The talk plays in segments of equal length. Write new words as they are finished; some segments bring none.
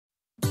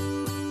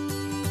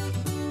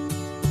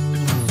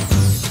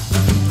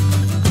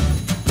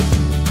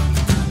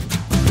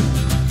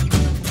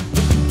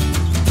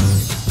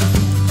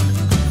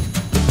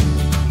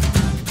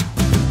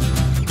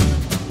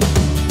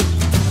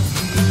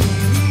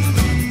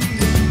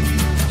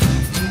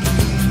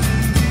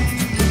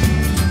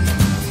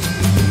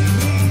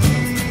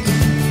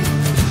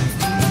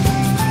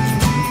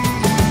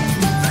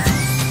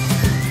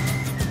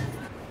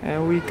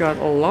got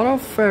a lot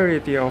of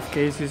variety of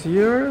cases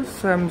here.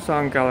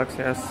 Samsung Galaxy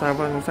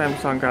S7,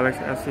 Samsung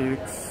Galaxy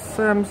S6,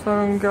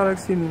 Samsung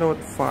Galaxy Note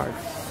 5.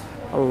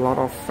 A lot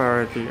of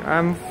variety.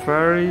 I'm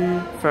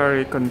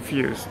very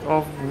confused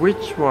of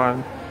which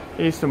one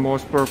is the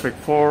most perfect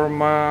for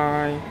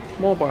my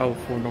mobile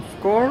phone, of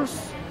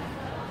course.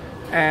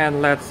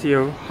 And let's see,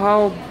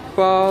 how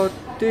about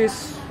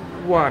this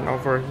one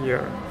over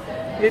here?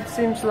 It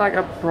seems like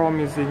a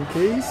promising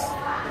case.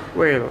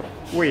 Well,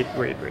 wait.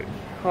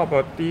 How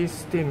about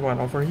this thin one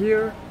over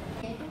here?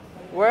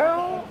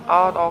 Well,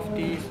 out of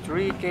these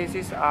three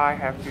cases, I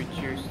have to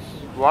choose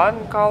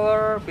one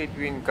color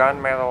between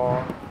gunmetal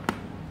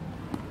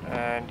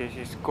and this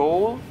is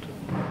gold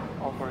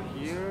over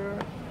here,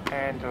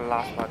 and the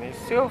last one is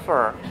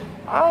silver.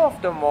 Out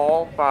of them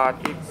all, but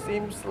it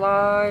seems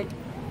like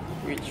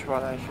which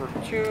one I should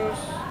choose.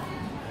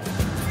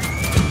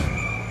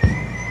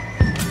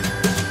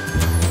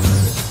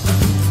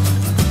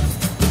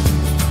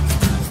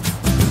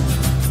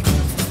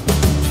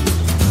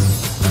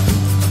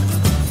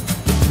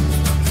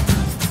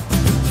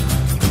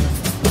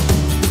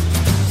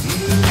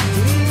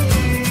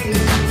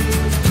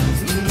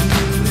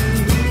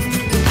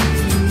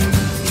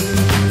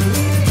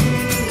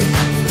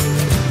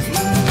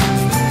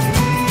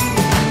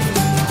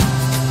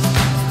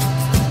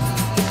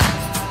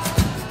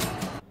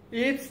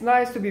 It's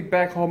nice to be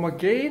back home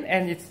again,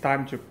 and it's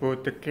time to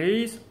put the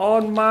case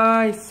on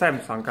my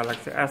Samsung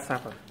Galaxy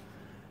S7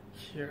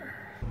 here.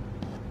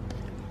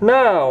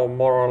 Now,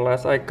 more or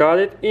less, I got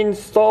it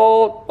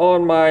installed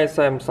on my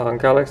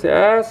Samsung Galaxy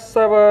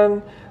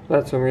S7.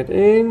 Let's zoom it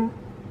in.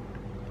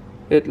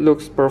 It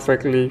looks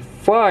perfectly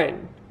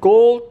fine.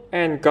 Gold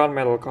and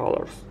gunmetal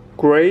colors,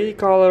 gray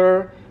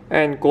color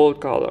and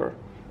gold color.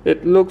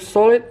 It looks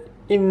solid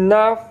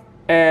enough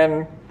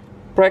and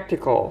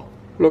practical.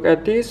 Look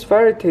at this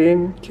very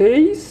thin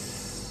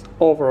case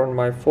over on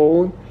my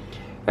phone,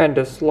 and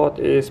the slot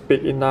is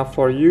big enough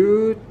for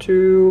you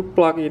to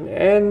plug in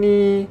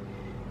any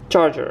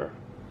charger,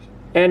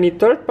 any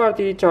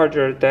third-party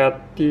charger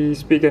that the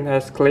Spigen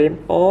has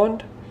claimed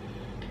on.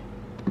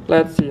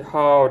 Let's see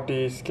how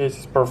these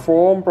cases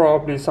perform.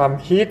 Probably some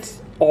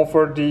hits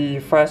over the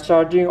fast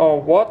charging or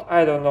what,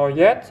 I don't know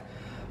yet.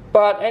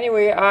 But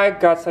anyway, I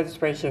got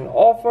satisfaction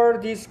over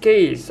this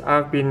case.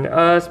 I've been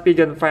a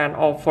Spigen fan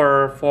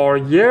for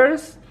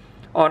years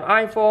on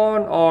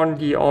iPhone, on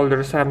the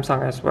older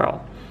Samsung as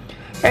well.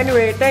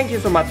 Anyway, thank you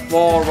so much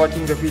for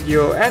watching the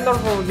video, and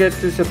don't forget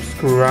to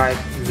subscribe,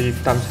 leave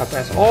thumbs up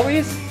as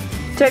always.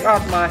 Check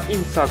out my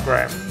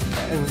Instagram,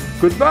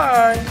 and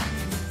goodbye.